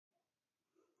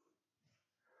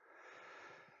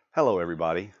Hello,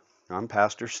 everybody. I'm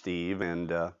Pastor Steve, and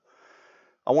I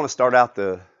want to start out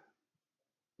the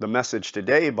message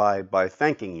today by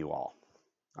thanking you all.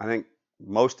 I think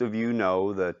most of you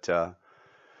know that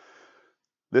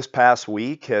this past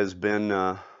week has been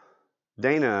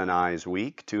Dana and I's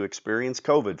week to experience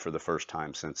COVID for the first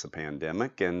time since the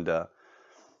pandemic, and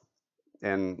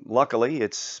luckily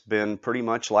it's been pretty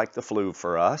much like the flu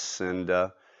for us, and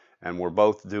we're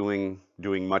both doing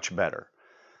much better.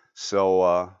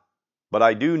 So. But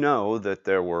I do know that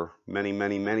there were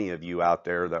many of you out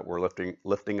there that were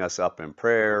lifting us up in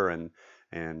prayer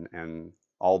and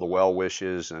all the well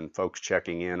wishes and folks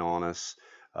checking in on us.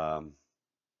 Um,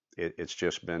 it's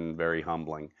just been very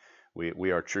humbling.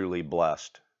 We are truly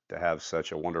blessed to have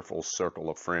such a wonderful circle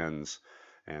of friends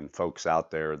and folks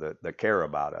out there that care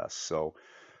about us. So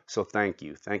thank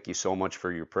you. Thank you so much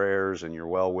for your prayers and your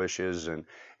well wishes, and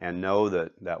know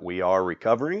that we are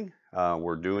recovering.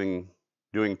 We're doing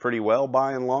pretty well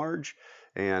by and large,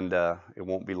 and it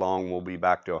won't be long. We'll be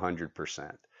back to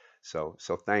 100%. So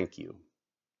thank you.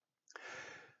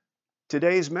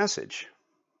 Today's message,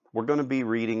 we're going to be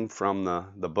reading from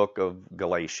the book of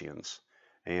Galatians,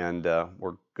 and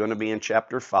we're going to be in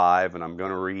chapter 5, and I'm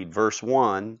going to read verse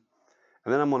 1,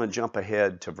 and then I'm going to jump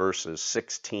ahead to verses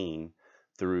 16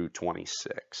 through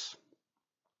 26.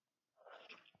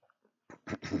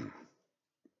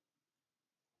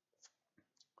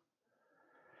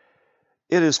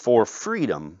 It is for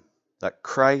freedom that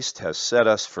Christ has set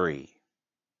us free.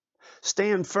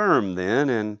 Stand firm then,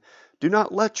 and do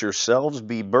not let yourselves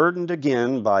be burdened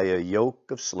again by a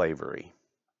yoke of slavery.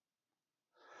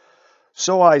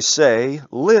 So I say,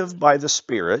 live by the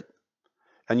Spirit,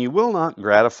 and you will not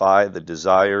gratify the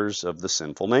desires of the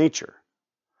sinful nature.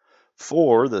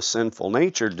 For the sinful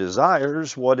nature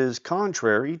desires what is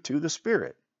contrary to the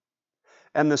Spirit,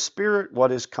 and the Spirit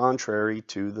what is contrary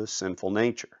to the sinful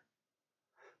nature.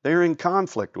 They are in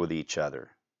conflict with each other,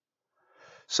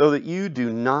 so that you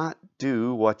do not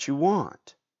do what you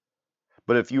want.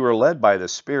 But if you are led by the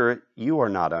Spirit, you are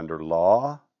not under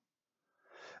law.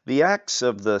 The acts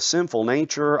of the sinful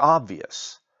nature are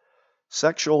obvious: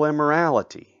 sexual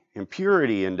immorality,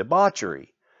 impurity and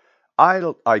debauchery,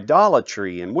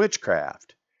 idolatry and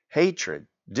witchcraft, hatred,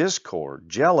 discord,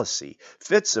 jealousy,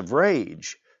 fits of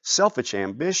rage, selfish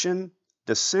ambition,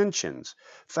 dissensions,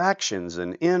 factions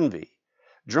and envy,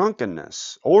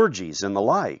 drunkenness, orgies, and the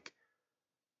like.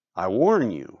 I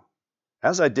warn you,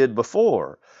 as I did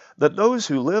before, that those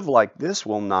who live like this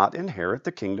will not inherit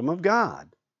the kingdom of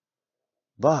God.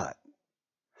 But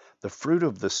the fruit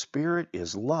of the Spirit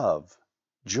is love,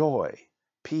 joy,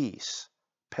 peace,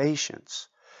 patience,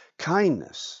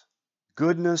 kindness,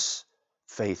 goodness,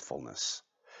 faithfulness,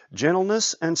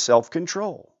 gentleness, and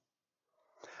self-control.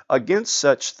 Against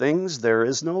such things there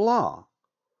is no law.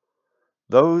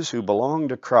 Those who belong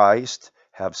to Christ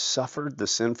have suffered the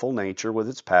sinful nature with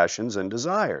its passions and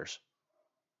desires.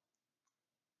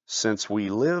 Since we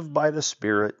live by the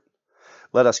Spirit,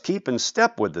 let us keep in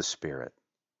step with the Spirit.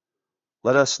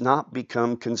 Let us not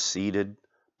become conceited,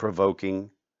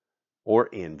 provoking, or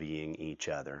envying each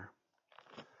other.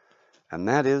 And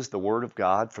that is the word of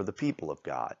God for the people of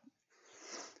God.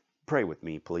 Pray with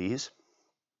me, please.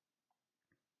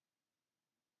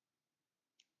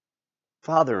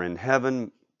 Father in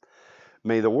heaven,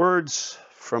 may the words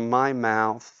from my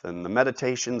mouth and the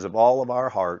meditations of all of our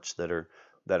hearts that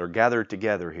are gathered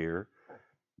together here,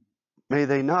 may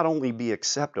they not only be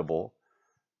acceptable,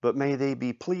 but may they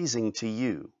be pleasing to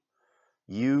you,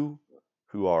 you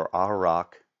who are our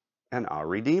rock and our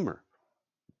Redeemer.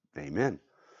 Amen.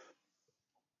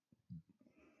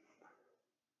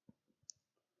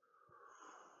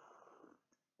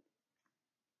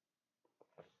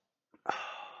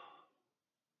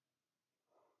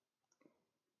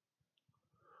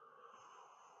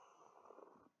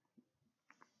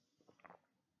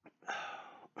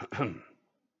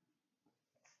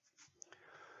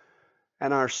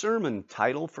 And our sermon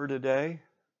title for today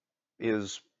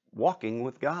is Walking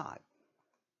with God.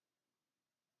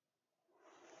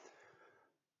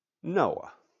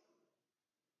 Noah.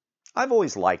 I've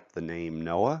always liked the name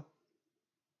Noah.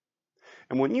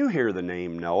 And when you hear the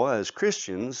name Noah, as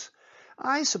Christians,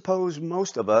 I suppose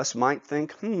most of us might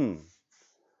think,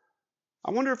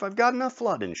 I wonder if I've got enough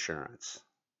flood insurance.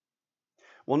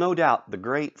 Well, no doubt the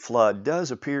great flood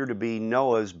does appear to be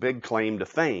Noah's big claim to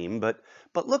fame, but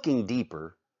looking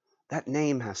deeper, that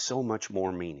name has so much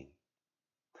more meaning.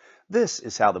 This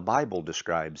is how the Bible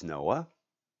describes Noah.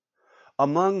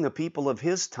 Among the people of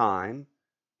his time,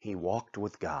 he walked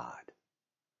with God.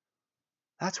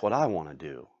 That's what I want to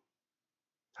do.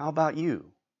 How about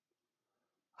you?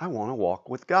 I want to walk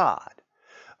with God.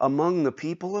 Among the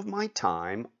people of my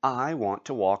time, I want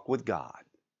to walk with God.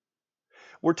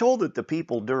 We're told that the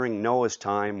people during Noah's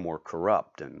time were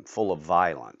corrupt and full of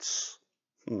violence.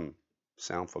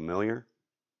 Sound familiar?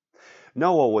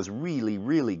 Noah was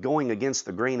really going against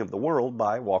the grain of the world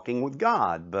by walking with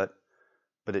God, but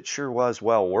it sure was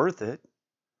well worth it.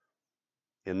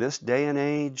 In this day and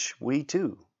age, we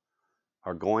too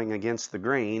are going against the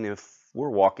grain if we're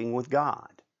walking with God.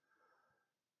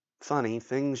 Funny,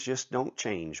 things just don't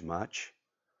change much.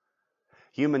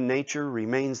 Human nature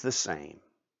remains the same.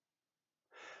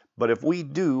 But if we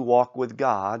do walk with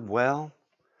God, well,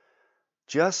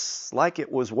 just like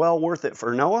it was well worth it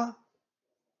for Noah,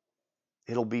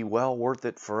 it'll be well worth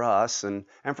it for us and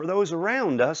for those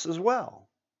around us as well.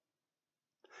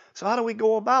 So how do we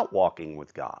go about walking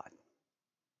with God?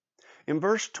 In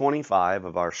verse 25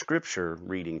 of our scripture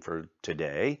reading for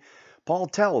today, Paul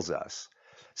tells us,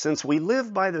 "Since we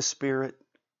live by the Spirit,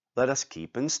 let us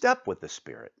keep in step with the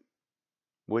Spirit,"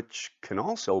 which can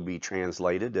also be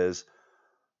translated as,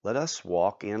 "Let us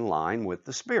walk in line with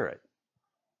the Spirit."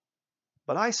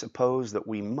 But I suppose that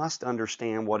we must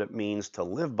understand what it means to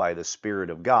live by the Spirit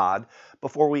of God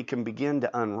before we can begin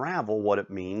to unravel what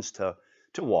it means to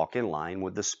walk in line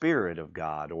with the Spirit of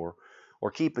God or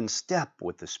keep in step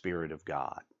with the Spirit of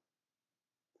God.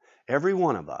 Every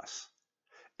one of us,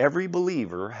 every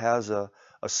believer has a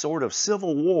sort of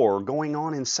civil war going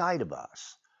on inside of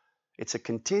us. It's a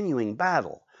continuing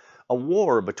battle, a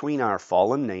war between our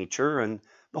fallen nature and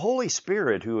the Holy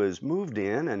Spirit who has moved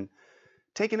in and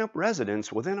taken up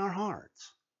residence within our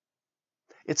hearts.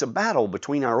 It's a battle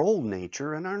between our old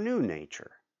nature and our new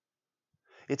nature.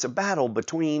 It's a battle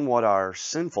between what our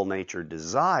sinful nature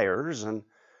desires and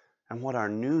what our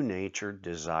new nature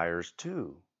desires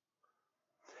too.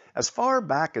 As far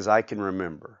back as I can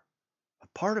remember, a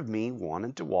part of me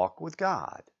wanted to walk with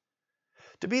God,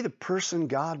 to be the person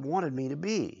God wanted me to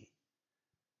be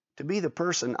the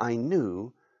person I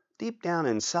knew deep down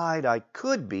inside I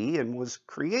could be and was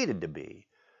created to be.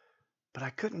 But I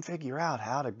couldn't figure out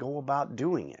how to go about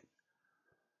doing it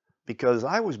because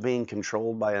I was being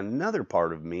controlled by another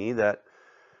part of me that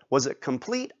was at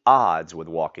complete odds with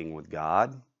walking with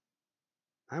God.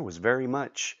 I was very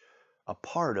much a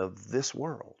part of this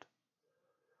world.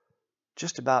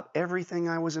 Just about everything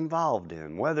I was involved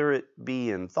in, whether it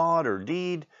be in thought or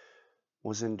deed,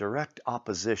 was in direct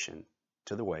opposition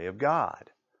to the way of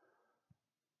God.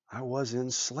 I was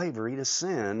in slavery to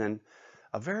sin, and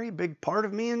a very big part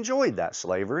of me enjoyed that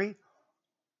slavery.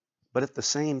 But at the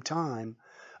same time,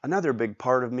 another big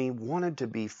part of me wanted to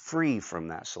be free from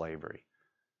that slavery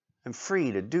and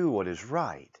free to do what is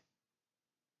right.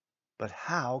 But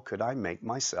how could I make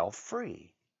myself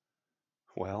free?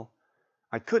 Well,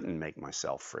 I couldn't make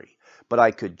myself free, but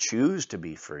I could choose to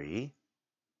be free.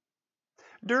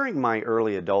 During my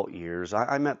early adult years,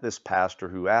 I met this pastor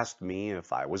who asked me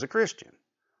if I was a Christian.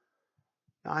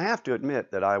 Now, I have to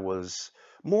admit that I was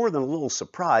more than a little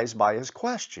surprised by his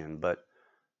question, but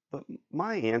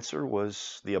my answer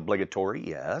was the obligatory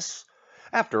yes.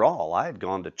 After all, I had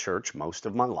gone to church most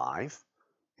of my life.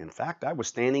 In fact, I was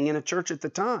standing in a church at the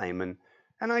time, and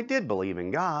I did believe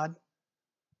in God.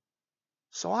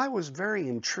 So I was very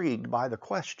intrigued by the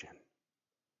question.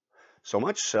 So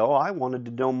much so, I wanted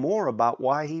to know more about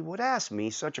why he would ask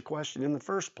me such a question in the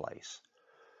first place.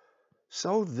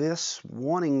 So this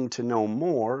wanting to know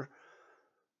more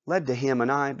led to him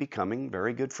and I becoming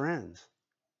very good friends.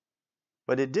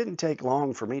 But it didn't take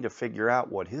long for me to figure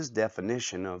out what his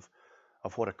definition of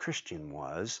what a Christian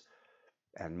was.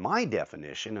 And my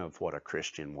definition of what a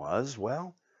Christian was,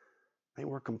 well, they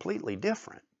were completely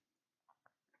different.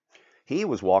 He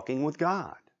was walking with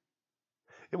God.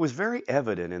 It was very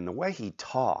evident in the way he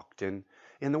talked and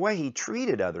in the way he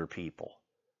treated other people,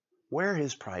 where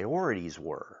his priorities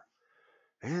were,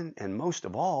 and most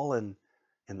of all, in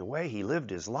the way he lived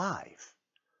his life.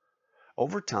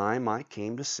 Over time, I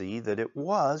came to see that it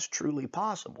was truly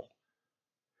possible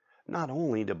not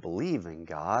only to believe in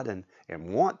God and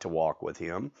want to walk with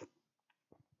Him,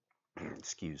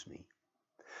 excuse me,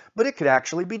 but it could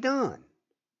actually be done.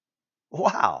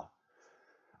 Wow!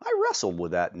 I wrestled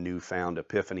with that newfound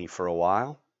epiphany for a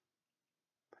while.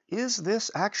 Is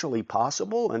this actually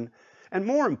possible? And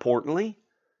more importantly,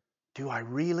 do I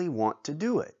really want to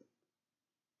do it?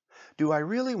 Do I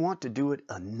really want to do it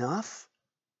enough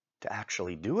to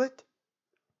actually do it?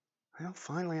 Well,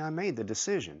 finally I made the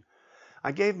decision.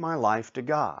 I gave my life to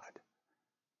God.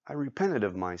 I repented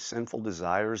of my sinful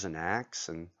desires and acts,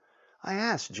 and I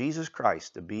asked Jesus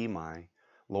Christ to be my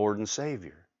Lord and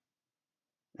Savior.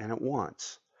 And at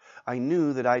once, I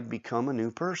knew that I'd become a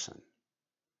new person.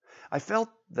 I felt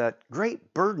that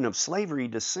great burden of slavery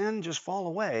to sin just fall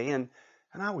away, and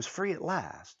I was free at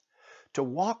last to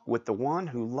walk with the one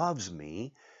who loves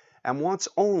me and wants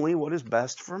only what is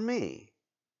best for me.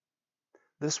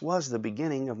 This was the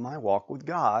beginning of my walk with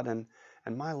God, and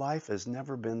my life has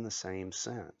never been the same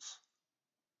since.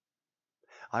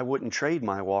 I wouldn't trade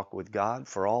my walk with God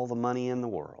for all the money in the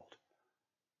world.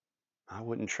 I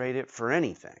wouldn't trade it for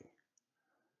anything.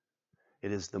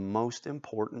 It is the most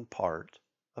important part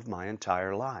of my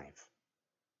entire life.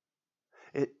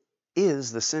 It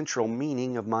is the central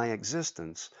meaning of my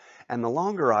existence, and the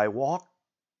longer I walk,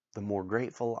 the more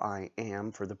grateful I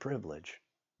am for the privilege.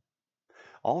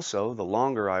 Also, the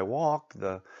longer I walk,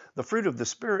 the fruit of the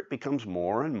Spirit becomes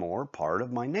more and more part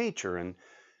of my nature and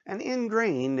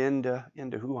ingrained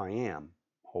into who I am,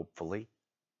 hopefully.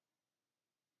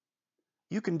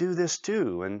 You can do this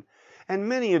too, and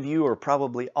many of you are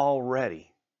probably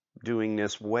already doing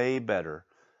this way better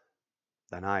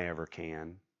than I ever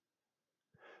can.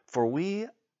 For we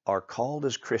are called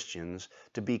as Christians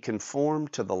to be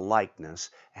conformed to the likeness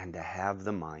and to have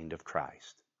the mind of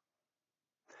Christ.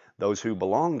 Those who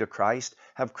belong to Christ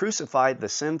have crucified the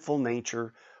sinful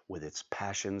nature with its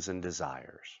passions and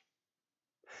desires.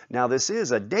 Now, this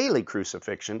is a daily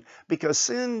crucifixion because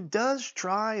sin does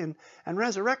try and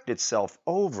resurrect itself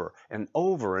over and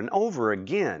over and over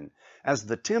again as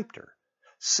the tempter,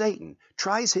 Satan,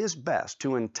 tries his best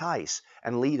to entice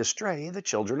and lead astray the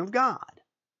children of God.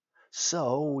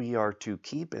 So we are to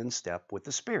keep in step with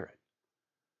the Spirit.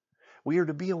 We are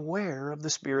to be aware of the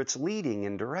Spirit's leading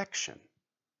and direction.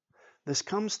 This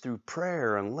comes through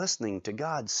prayer and listening to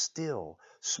God's still,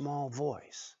 small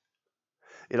voice.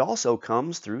 It also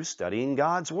comes through studying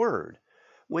God's Word,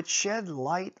 which sheds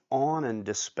light on and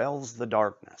dispels the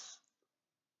darkness.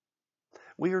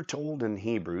 We are told in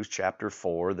Hebrews chapter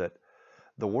 4 that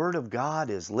the Word of God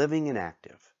is living and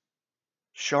active.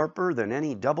 Sharper than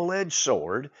any double-edged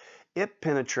sword, it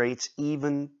penetrates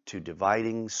even to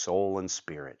dividing soul and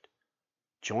spirit,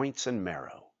 joints and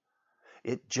marrow.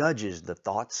 It judges the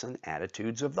thoughts and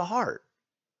attitudes of the heart.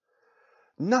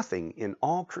 Nothing in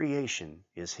all creation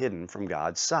is hidden from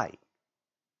God's sight.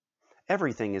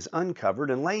 Everything is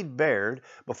uncovered and laid bare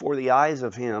before the eyes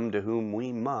of Him to whom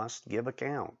we must give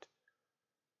account.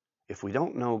 If we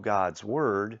don't know God's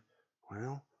Word,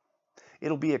 well,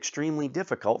 it'll be extremely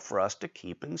difficult for us to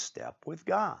keep in step with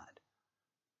God.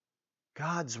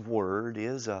 God's Word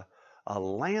is a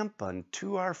lamp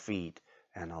unto our feet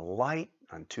and a light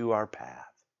unto our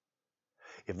path.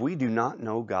 If we do not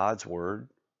know God's Word,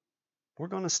 we're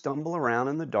going to stumble around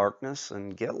in the darkness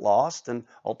and get lost and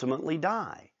ultimately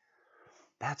die.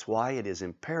 That's why it is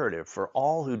imperative for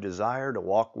all who desire to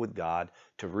walk with God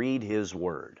to read His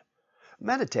Word.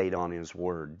 Meditate on His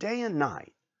Word day and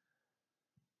night.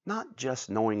 Not just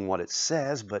knowing what it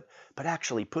says, but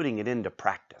actually putting it into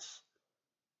practice.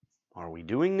 Are we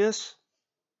doing this?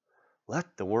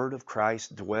 Let the Word of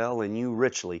Christ dwell in you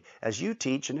richly as you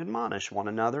teach and admonish one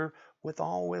another with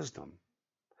all wisdom.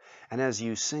 And as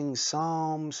you sing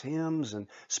psalms, hymns, and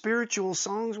spiritual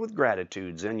songs with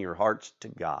gratitudes in your hearts to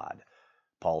God,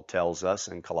 Paul tells us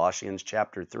in Galatians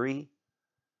chapter 3,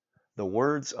 the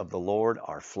words of the Lord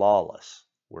are flawless,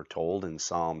 we're told in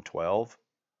Psalm 12.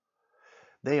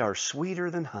 They are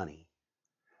sweeter than honey.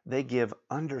 They give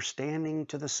understanding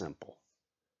to the simple.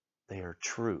 They are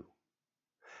true.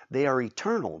 They are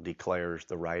eternal, declares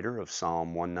the writer of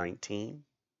Psalm 119.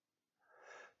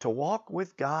 To walk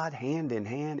with God hand in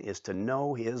hand is to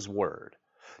know His Word,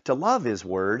 to love His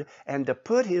Word, and to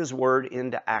put His Word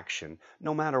into action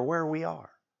no matter where we are,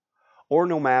 or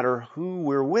no matter who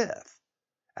we're with,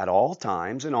 at all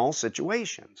times in all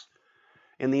situations.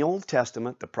 In the Old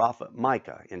Testament, the prophet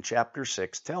Micah in chapter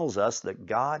 6 tells us that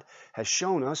God has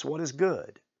shown us what is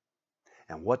good.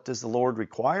 And what does the Lord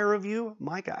require of you?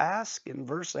 Micah asks in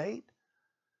verse 8.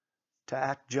 To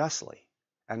act justly,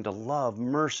 and to love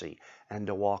mercy, and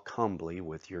to walk humbly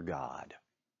with your God.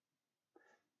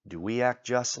 Do we act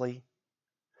justly?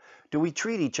 Do we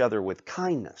treat each other with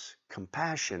kindness,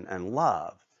 compassion, and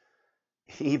love,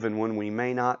 even when we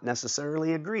may not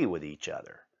necessarily agree with each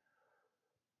other?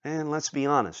 And let's be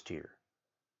honest here.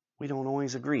 We don't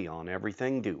always agree on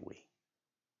everything, do we?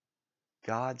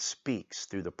 God speaks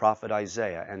through the prophet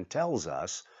Isaiah and tells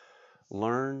us,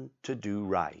 learn to do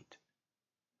right.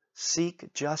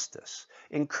 Seek justice,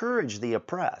 encourage the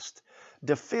oppressed,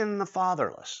 defend the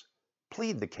fatherless,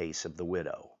 plead the case of the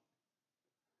widow.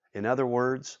 In other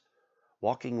words,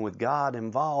 walking with God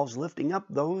involves lifting up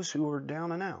those who are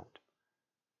down and out,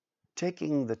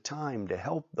 taking the time to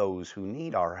help those who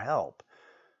need our help,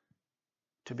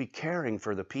 to be caring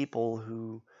for the people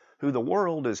who the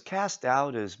world has cast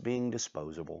out as being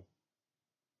disposable.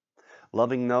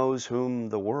 loving those whom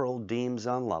the world deems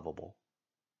unlovable,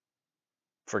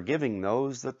 forgiving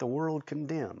those that the world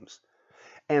condemns,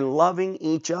 and loving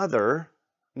each other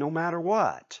no matter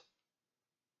what.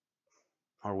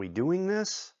 Are we doing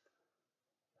this?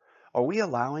 Are we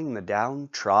allowing the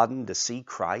downtrodden to see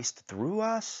Christ through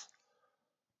us?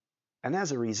 And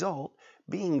as a result,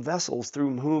 being vessels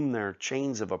through whom their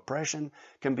chains of oppression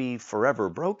can be forever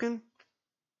broken?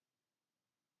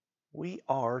 We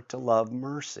are to love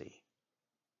mercy.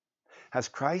 Has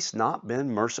Christ not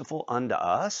been merciful unto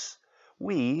us?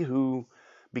 We who,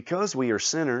 because we are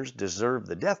sinners, deserve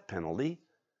the death penalty,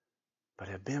 but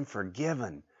have been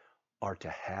forgiven, are to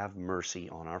have mercy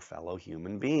on our fellow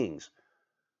human beings.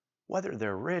 Whether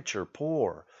they're rich or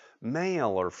poor,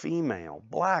 male or female,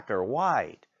 black or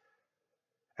white.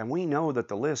 And we know that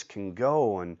the list can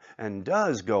go and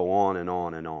does go on and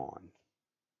on and on.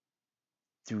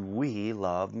 Do we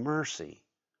love mercy?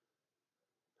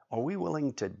 Are we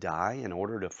willing to die in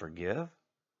order to forgive?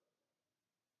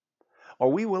 Are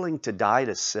we willing to die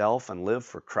to self and live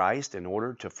for Christ in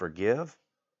order to forgive?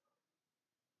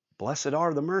 Blessed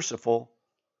are the merciful.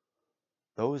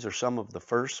 Those are some of the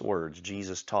first words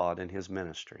Jesus taught in his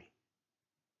ministry.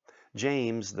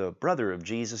 James, the brother of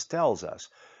Jesus, tells us,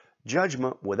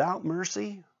 judgment without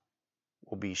mercy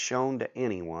will be shown to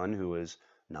anyone who has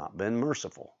not been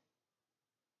merciful.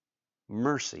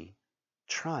 Mercy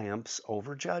triumphs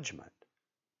over judgment.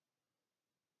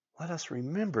 Let us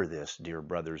remember this, dear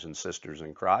brothers and sisters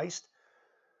in Christ,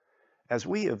 as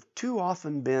we have too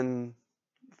often been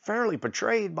fairly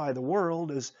portrayed by the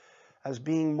world as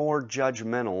being more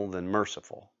judgmental than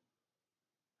merciful.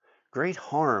 Great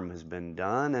harm has been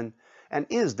done and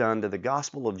is done to the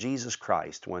gospel of Jesus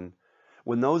Christ when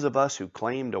those of us who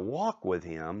claim to walk with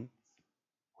him,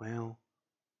 well,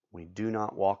 we do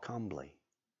not walk humbly.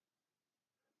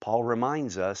 Paul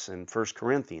reminds us in 1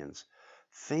 Corinthians,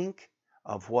 think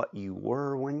of what you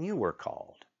were when you were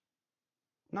called.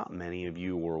 Not many of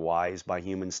you were wise by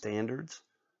human standards.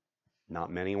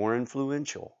 Not many were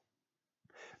influential.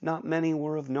 Not many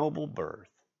were of noble birth.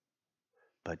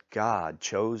 But God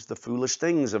chose the foolish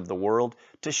things of the world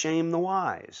to shame the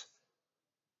wise.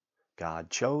 God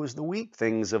chose the weak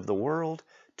things of the world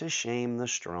to shame the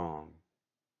strong.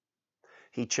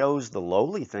 He chose the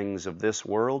lowly things of this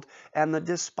world and the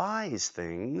despised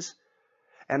things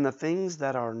and the things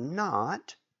that are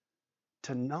not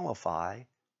to nullify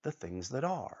the things that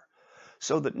are,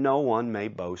 so that no one may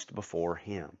boast before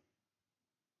him.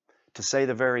 To say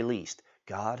the very least,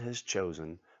 God has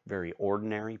chosen very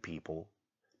ordinary people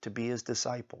to be his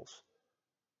disciples,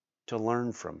 to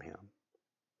learn from him,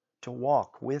 to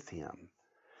walk with him,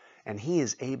 and he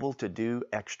is able to do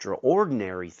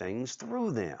extraordinary things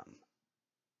through them.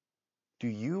 Do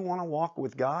you want to walk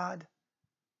with God?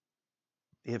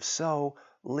 If so,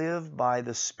 live by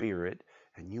the Spirit,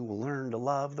 and you will learn to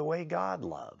love the way God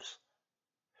loves.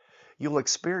 You'll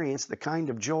experience the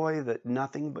kind of joy that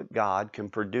nothing but God can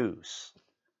produce.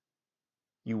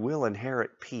 You will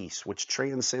inherit peace which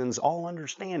transcends all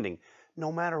understanding,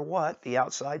 no matter what the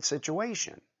outside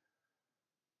situation.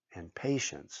 And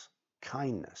patience,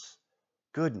 kindness,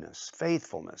 goodness,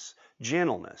 faithfulness,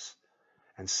 gentleness,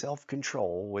 and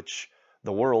self-control, which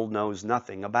the world knows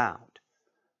nothing about.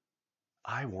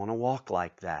 I want to walk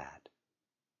like that.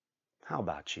 How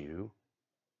about you?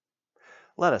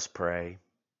 Let us pray.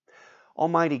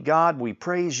 Almighty God, we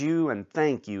praise you and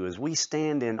thank you as we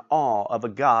stand in awe of a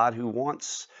God who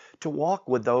wants to walk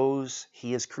with those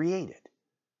he has created.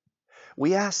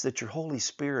 We ask that your Holy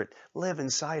Spirit live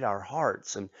inside our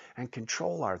hearts and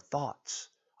control our thoughts,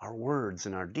 our words,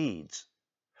 and our deeds.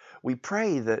 We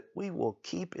pray that we will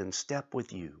keep in step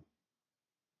with you.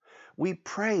 We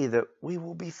pray that we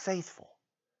will be faithful,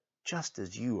 just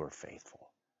as you are faithful.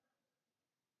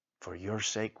 For your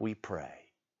sake we pray.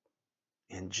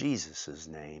 In Jesus'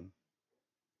 name,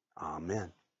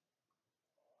 amen.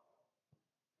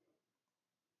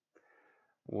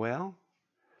 Well,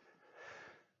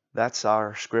 that's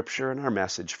our scripture and our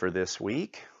message for this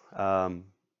week. I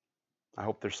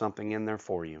hope there's something in there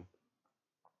for you.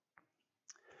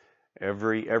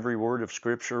 Every word of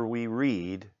scripture we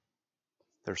read,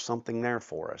 there's something there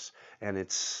for us, and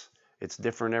it's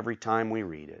different every time we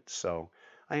read it. So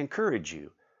I encourage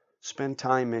you, spend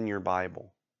time in your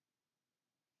Bible.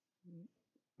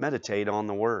 Meditate on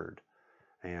the Word.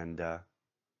 And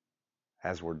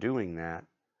as we're doing that,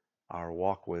 our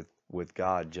walk with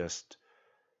God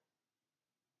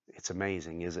it's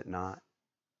amazing, is it not?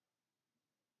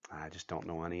 I just don't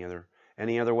know any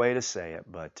other way to say it,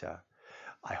 but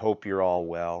I hope you're all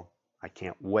well. I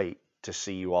can't wait to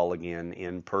see you all again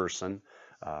in person.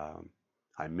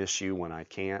 I I miss you when I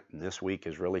can't, and this week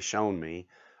has really shown me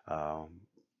how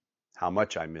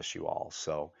much I miss you all.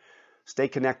 So stay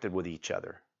connected with each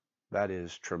other. That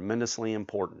is tremendously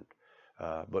important.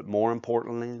 But more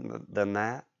importantly than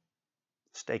that,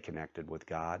 stay connected with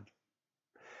God.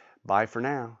 Bye for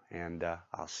now, and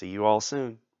I'll see you all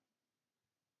soon.